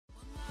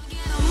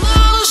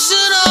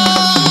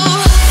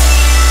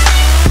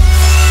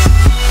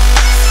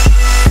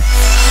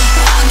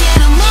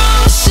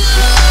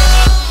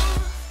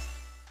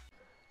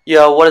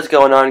Yo, what is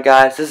going on,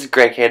 guys? This is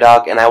Greg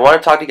K-Dog, and I want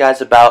to talk to you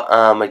guys about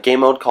a game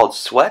mode called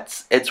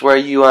Sweats. It's where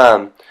you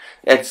the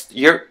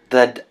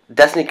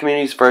Destiny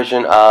community's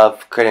version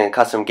of creating a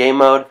custom game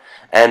mode,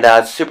 and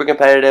it's super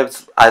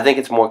competitive. I think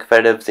it's more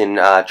competitive than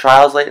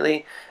Trials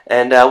lately.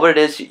 And what it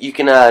is, you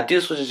can do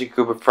this with just a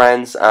group of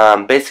friends.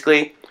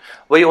 Basically,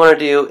 what you want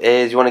to do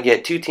is you want to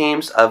get 2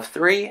 teams of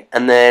 3,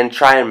 and then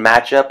try and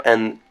match up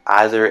in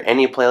either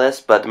any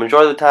playlist. But the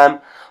majority of the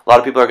time, a lot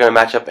of people are going to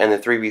match up in the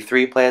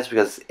 3v3 plays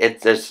because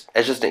it's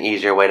just an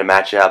easier way to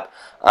match up.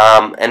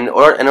 And in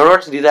order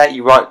to do that,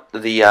 you want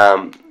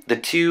the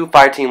 2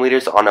 fire team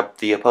leaders on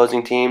the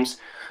opposing teams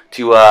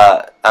to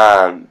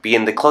be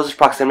in the closest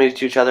proximity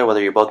to each other, whether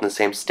you're both in the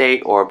same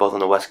state or both on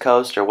the west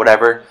coast or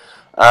whatever.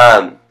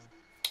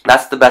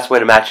 That's the best way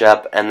to match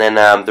up. And then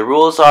the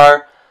rules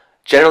are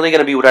generally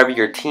going to be whatever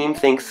your team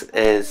thinks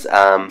is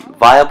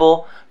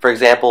viable. For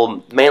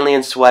example, mainly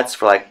in Sweats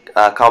for like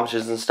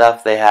competitions and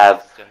stuff, they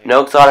have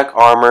no exotic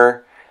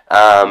armor,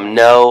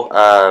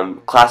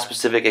 no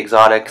class-specific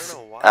exotics,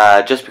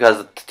 just because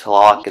the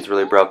Talak is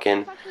really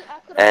broken.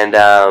 And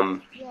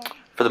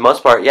for the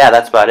most part, yeah,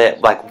 that's about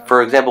it. Like,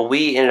 for example,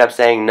 we ended up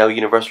saying no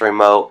universal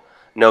remote,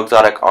 no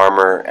exotic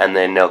armor, and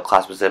then no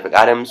class-specific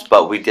items,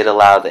 but we did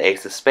allow the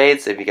Ace of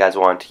Spades if you guys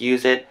wanted to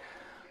use it.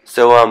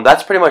 So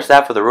that's pretty much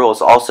that for the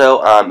rules.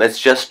 Also,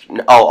 it's just,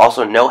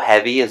 also no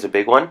heavy is a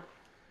big one,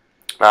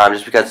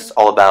 just because it's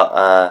all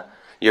about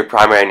your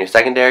primary and your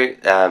secondary,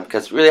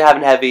 because really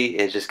having heavy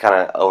is just kind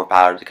of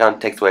overpowered. It kind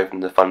of takes away from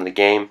the fun of the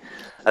game.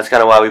 That's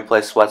kind of why we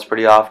play Sweats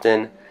pretty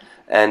often.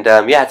 And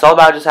yeah, it's all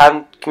about just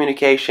having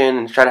communication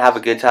and trying to have a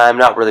good time,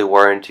 not really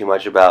worrying too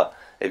much about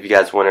if you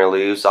guys win or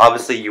lose.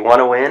 Obviously, you want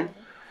to win,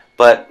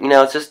 but you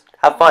know, it's just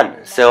have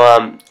fun.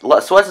 So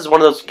Sweats is one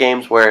of those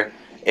games where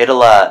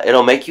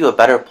it'll make you a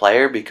better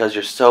player because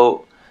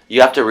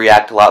you have to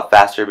react a lot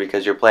faster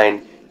because you're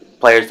playing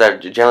players that are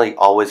generally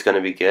always going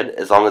to be good,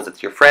 as long as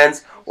it's your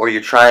friends or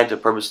you're trying to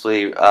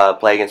purposely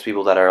play against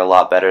people that are a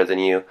lot better than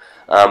you.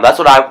 That's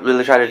what I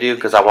really try to do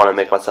because I want to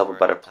make myself a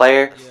better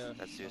player.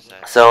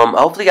 So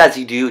hopefully guys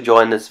you do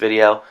join this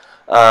video,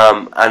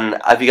 and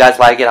if you guys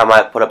like it, I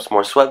might put up some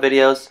more Sweat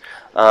videos.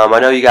 I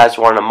know you guys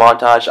want a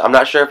montage. I'm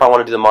not sure if I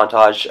want to do the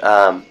montage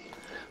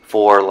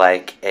for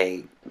like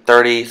a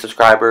 30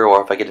 subscriber,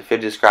 or if I get to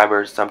 50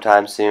 subscribers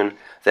sometime soon,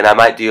 then I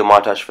might do a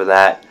montage for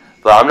that.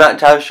 But I'm not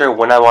entirely sure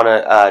when I want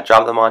to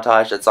drop the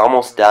montage. It's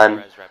almost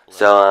done.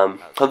 So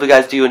hope you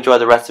guys do enjoy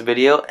the rest of the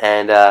video.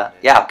 And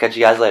yeah, I'll catch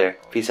you guys later.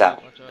 Peace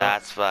out.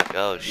 That's fuck.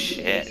 Oh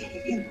shit.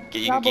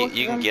 You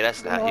can get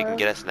us now. You can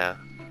get us now.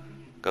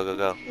 Go go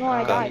go. No,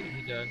 I died.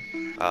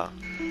 Oh.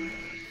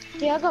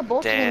 Yeah, I got both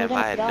of them. Damn,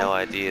 I had no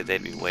idea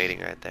they'd be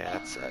waiting right there.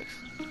 That sucks.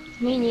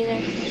 Me neither.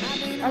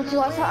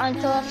 Until I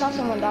saw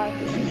someone die.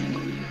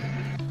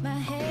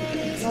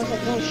 I was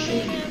like, oh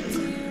shit.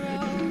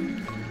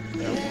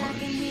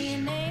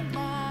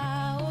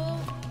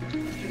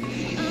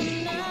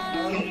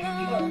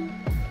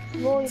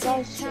 Whoa, you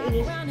guys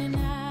traded.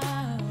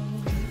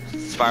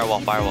 It's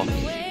firewall, firewall.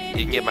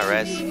 You can get my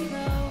res.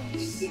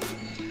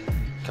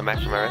 Come back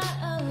for my res.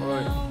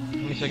 Alright, how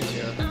many seconds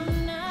you have?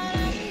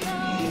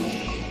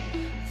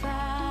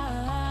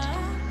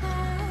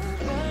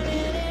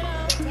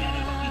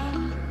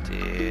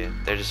 Dude,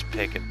 they're just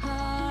picking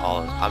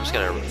all of them. I'm just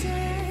gonna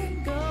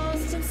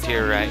to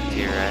your right, to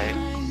your right.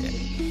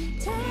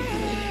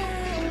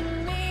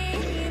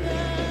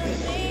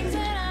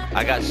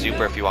 I got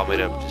super if you want me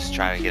to just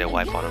try and get a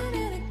wipe on him.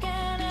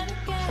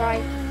 Try.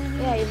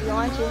 Yeah, if you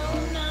want to.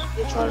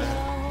 Your choice.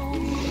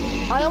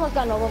 I almost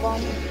got Nova Bomb.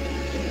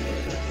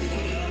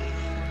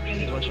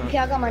 Okay,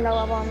 I got my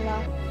Nova Bomb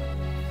now.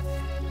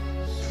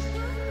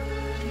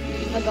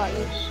 I got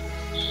you.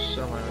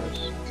 So my res.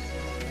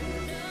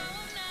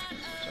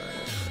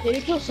 Did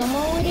you kill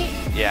someone with it?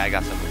 Yeah, I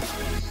got something.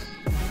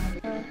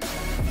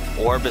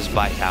 Orb is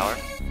by tower.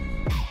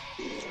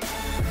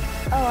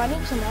 Oh, I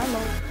need some ammo.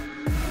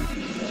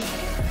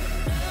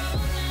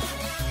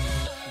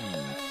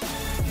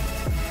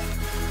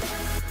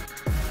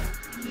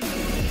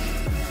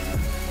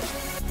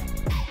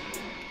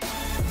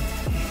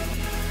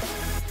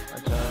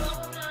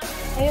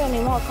 Hey, don't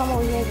need more. Come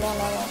over here, going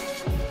that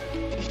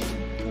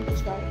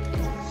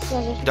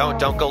way.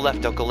 Don't go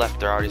left, don't go left.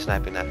 They're already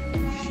sniping that.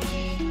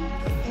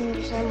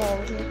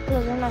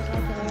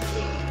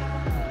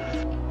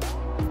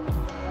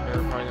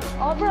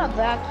 I'll bring it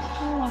back.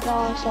 Oh my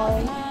god,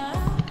 sorry.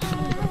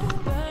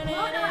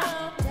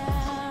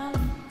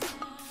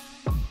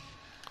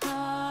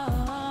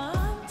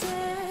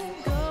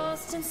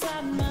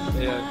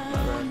 Yeah,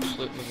 my bad. Just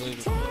leave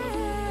it.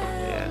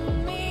 Yeah.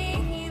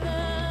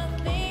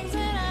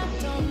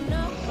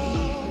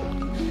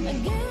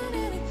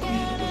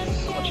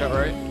 Watch out,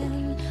 right?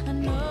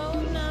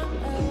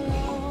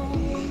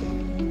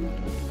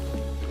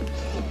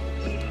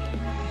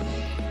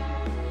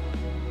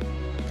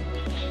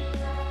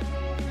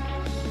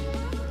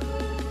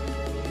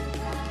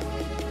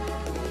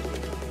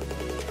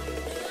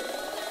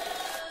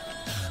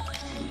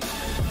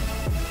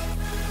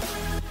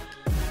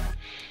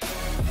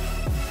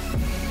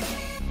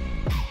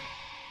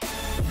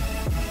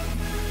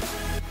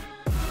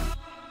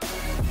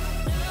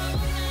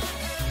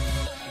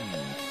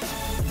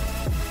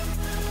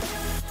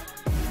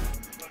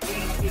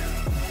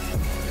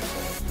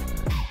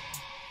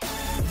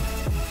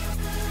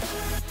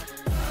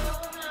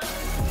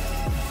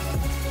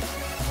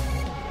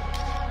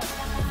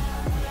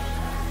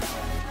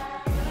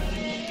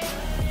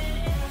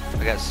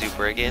 I got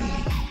super again.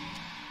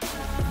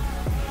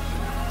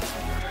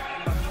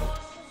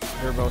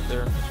 They're both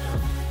there.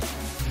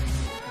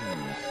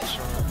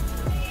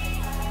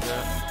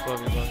 Yeah,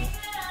 above you.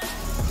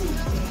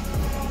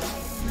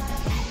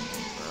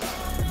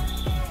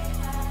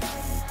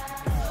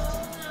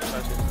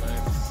 That's his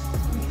name.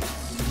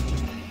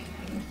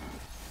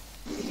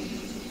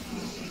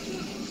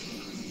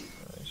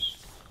 Nice.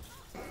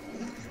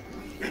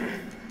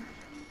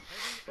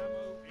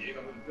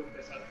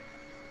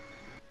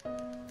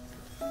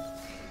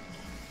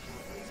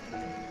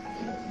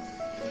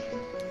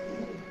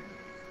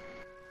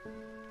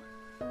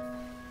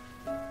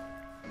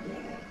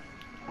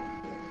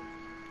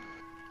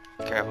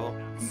 Careful.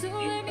 So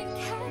let me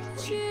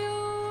catch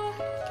you.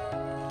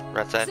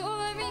 Right side. So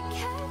let me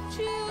catch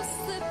you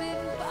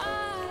slipping by.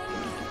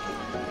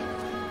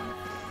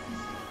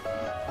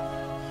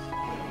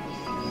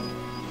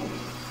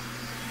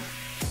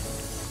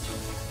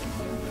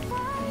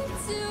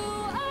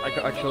 Why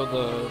do I killed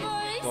the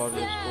squad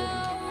that's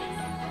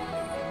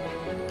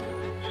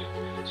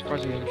golden.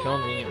 Surprised he didn't kill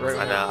me. Right I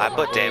when know. I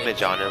put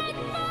damage on him.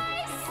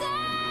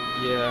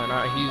 Yeah,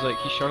 and he's like,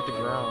 he shot the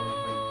ground.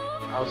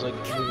 Like, I was like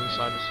moving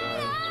side to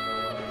side.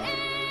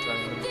 So,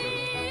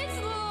 these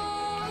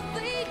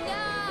lonely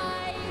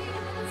nights?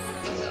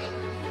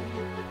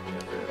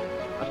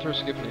 I threw a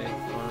skip nade on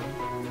him.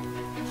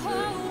 Oh,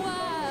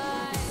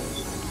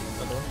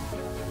 Another one.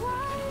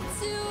 why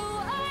do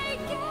I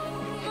get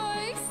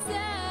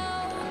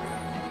myself?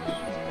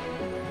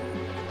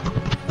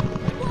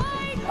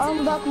 I'm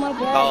back, my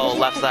bad. Oh,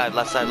 left side,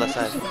 left side, left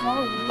side.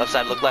 Left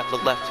side, look left,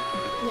 look left.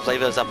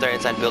 Flavo's up there,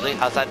 inside building,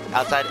 outside,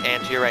 outside,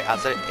 and to your right,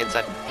 outside,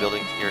 inside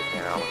building.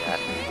 Oh my god.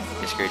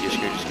 You're screwed, you're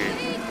screwed, you're screwed.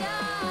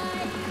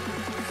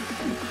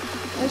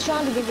 I was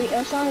trying to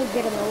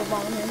get a lower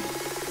bomb on him.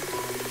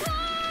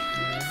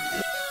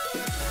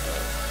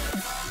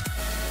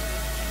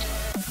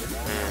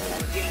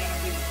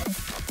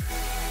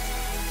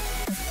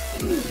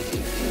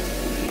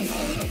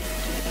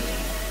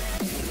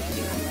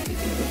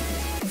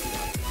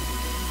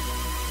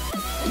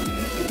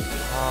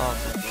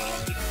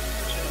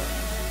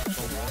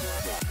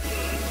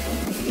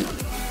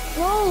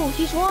 Bro,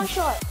 he's one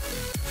shot.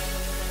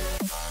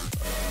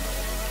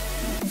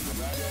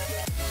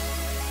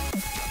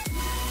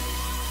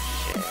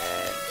 Shit.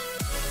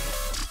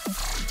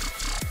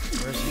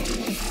 Where is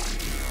he?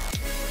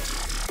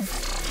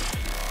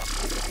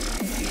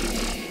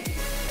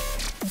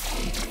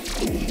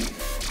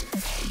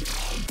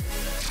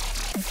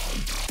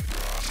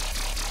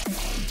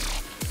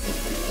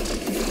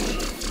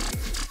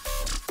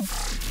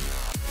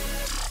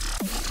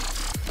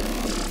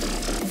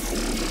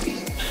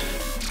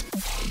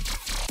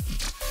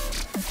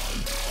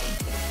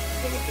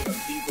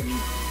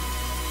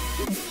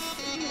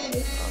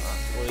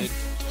 Blade.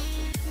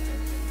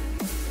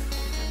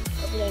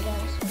 Okay,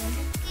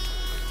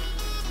 guys.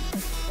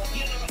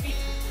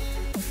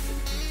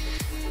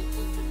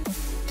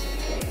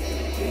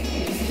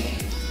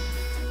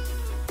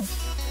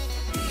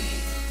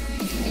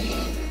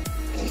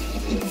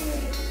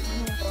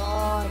 Oh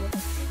God.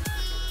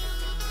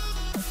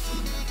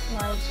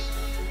 Nice.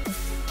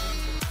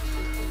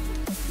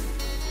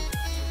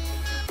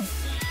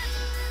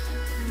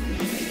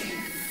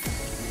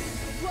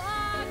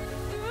 Walk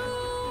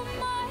through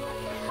my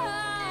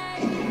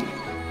heart.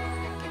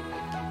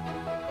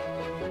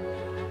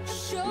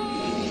 Show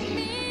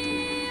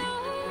me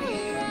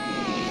your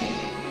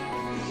eyes.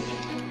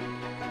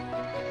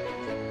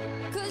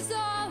 'Cause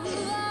all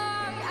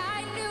along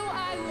I knew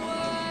I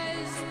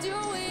was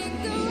doing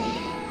the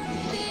wrong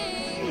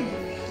thing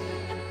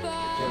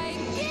by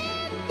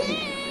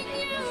giving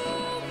you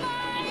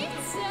my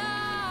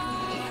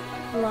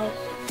time. Nice.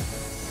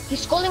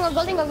 He's scolding or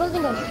golding.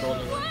 Golden. Was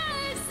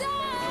I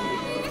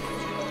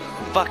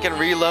Fucking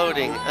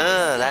reloading.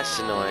 That's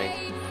annoying.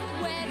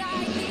 when I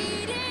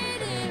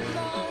needed it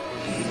most,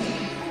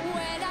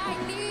 when I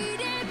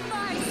needed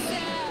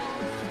myself?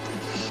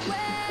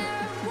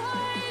 Where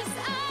was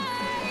I?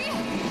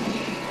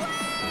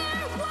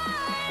 Where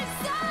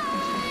was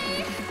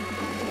I?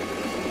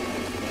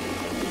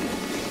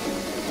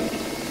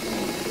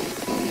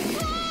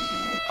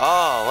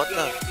 Oh, what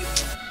the?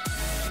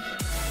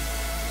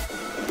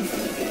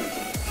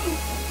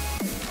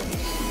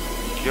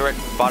 You're right,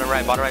 bottom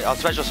right, bottom right. Oh,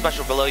 special,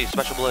 special below you,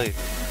 special below you. No,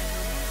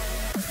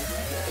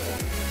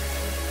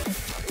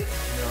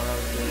 that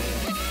was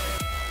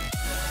good.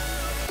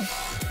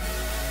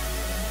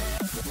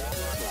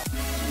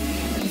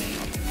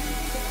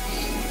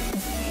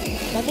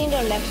 I think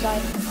they're left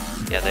side.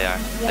 Yeah, they are.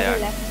 Yeah, They they're are.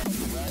 left.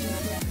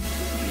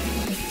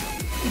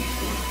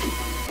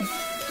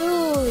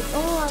 Dude,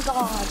 oh my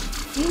God.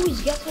 He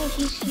always gets me.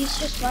 He's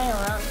just flying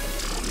around.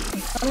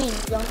 I mean,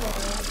 jumping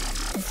around.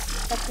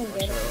 That's him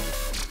good.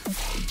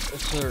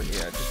 It's her,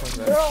 yeah, just one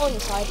back. They're all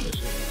inside.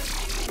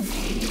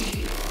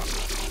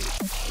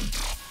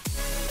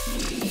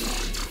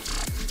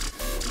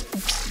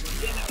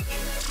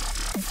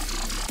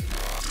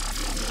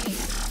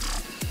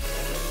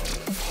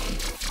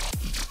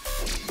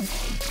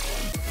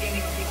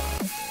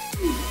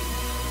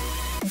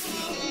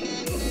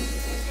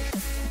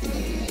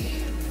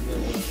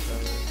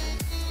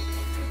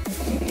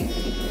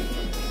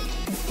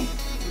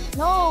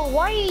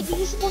 why are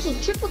you supposed to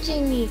triple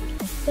team me?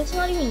 That's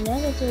not even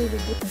necessary to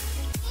do.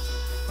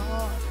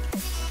 Oh.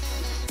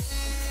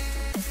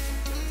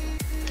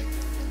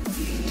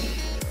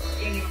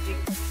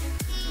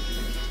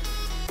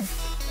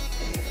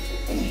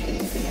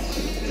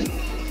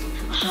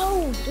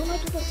 How? Don't I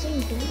do the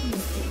same thing?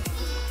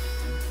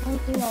 One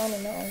thing I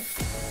wanna know.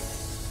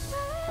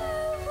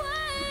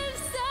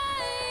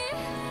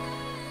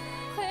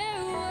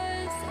 Where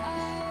was I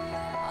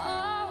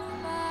all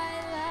my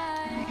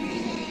life?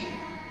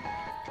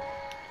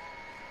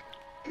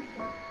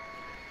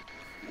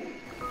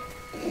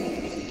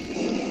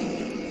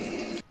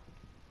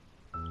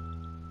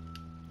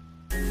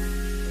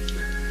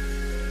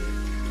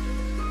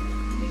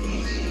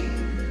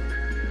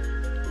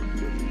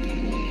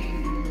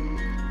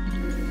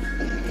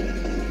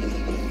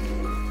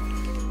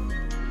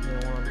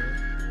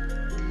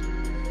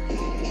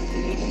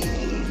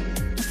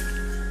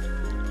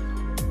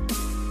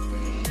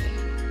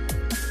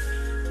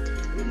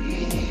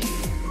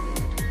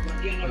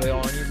 Are they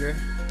all on you, Gray?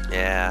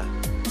 Yeah.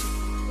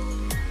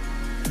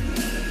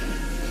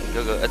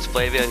 Go, go. It's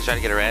Flavia. He's trying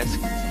to get a rest.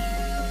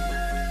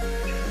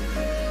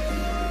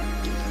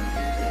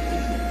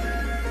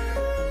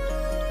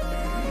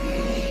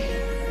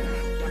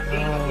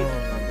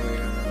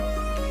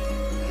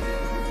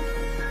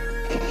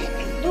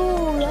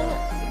 Dude,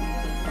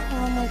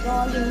 oh my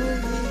god, you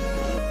moved me.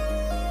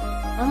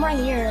 I'm right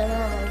here, and I'm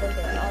like, look at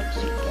it. I'll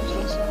just catch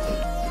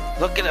myself.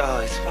 Look at oh,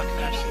 he's fucking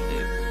absolute.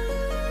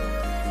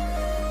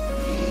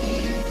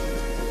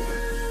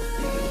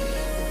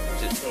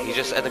 He's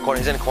just at the corner.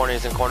 He's in the corner.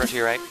 He's in the corner to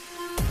your right.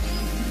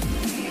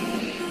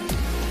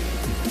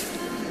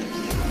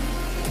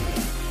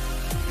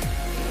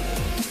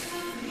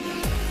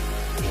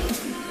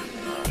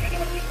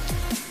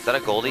 Is that a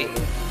Goldie?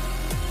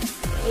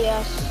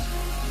 Yes.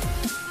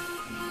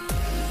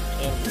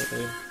 It's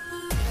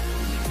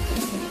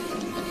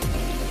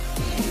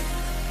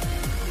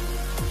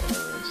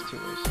too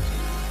wasted.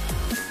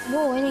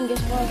 Whoa, I didn't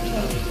guess what.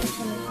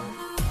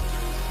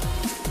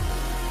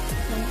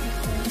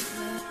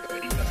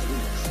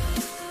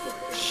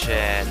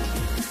 Shit.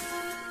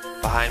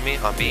 Behind me,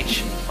 on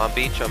beach. On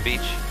beach, on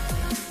beach.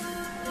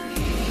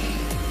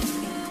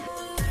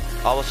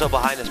 Also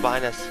behind us,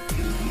 behind us.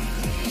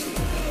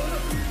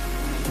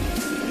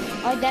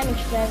 I damaged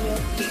Flavio.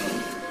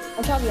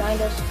 Watch out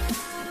behind us.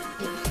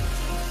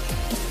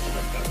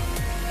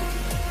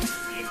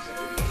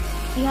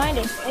 Behind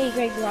us. Hey,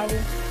 Greg, behind you.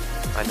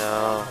 I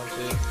know. That's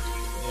it.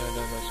 Yeah,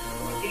 that much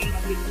more.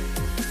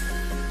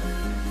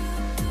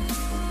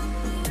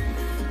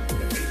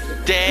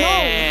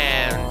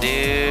 Damn,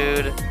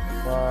 dude.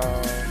 Wow.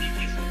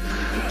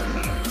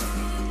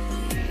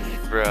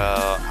 Bro,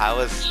 I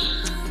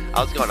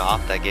was going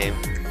off that game.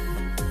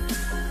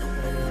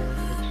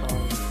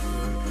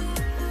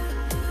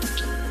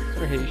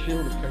 I hate you should be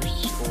able to finish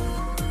the score.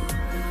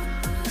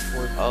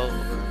 Oh.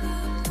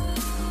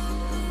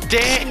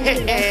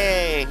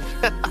 Dang!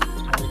 25.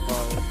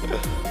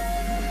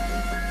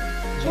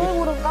 Someone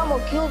would have got more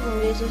kills than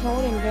this if I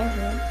wouldn't bench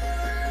him.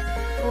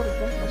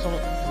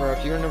 Bro,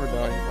 if you would never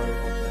died, you probably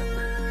won't.